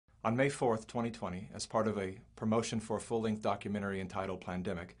On May 4th, 2020, as part of a promotion for a full-length documentary entitled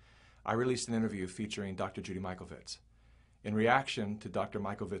Plandemic, I released an interview featuring Dr. Judy Mikovits. In reaction to Dr.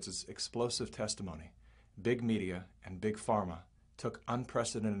 Mikovits' explosive testimony, big media and big pharma took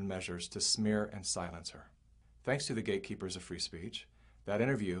unprecedented measures to smear and silence her. Thanks to the gatekeepers of free speech, that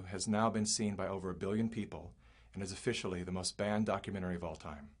interview has now been seen by over 1 billion people and is officially the most banned documentary of all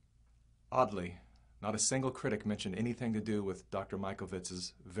time. Oddly, not a single critic mentioned anything to do with Dr.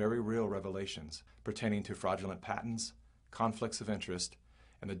 Mikovits' very real revelations pertaining to fraudulent patents, conflicts of interest,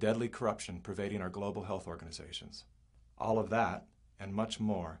 and the deadly corruption pervading our global health organizations. All of that, and much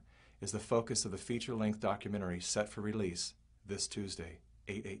more, is the focus of the feature-length documentary set for release this Tuesday,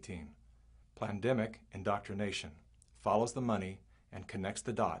 8/18. Plandemic Indoctrination follows the money and connects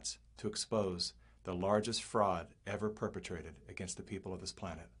the dots to expose the largest fraud ever perpetrated against the people of this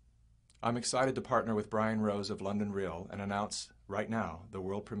planet. I'm excited to partner with Brian Rose of London Real and announce right now the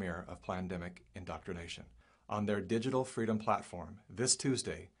world premiere of Plandemic Indoctrination on their digital freedom platform this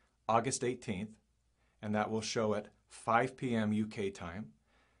Tuesday, August 18th, and that will show at 5 p.m. UK time,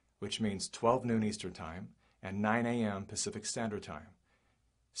 which means 12 noon Eastern time and 9 a.m. Pacific Standard Time.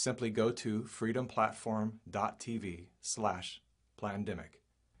 Simply go to freedomplatform.tv/Plandemic,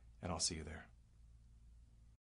 and I'll see you there.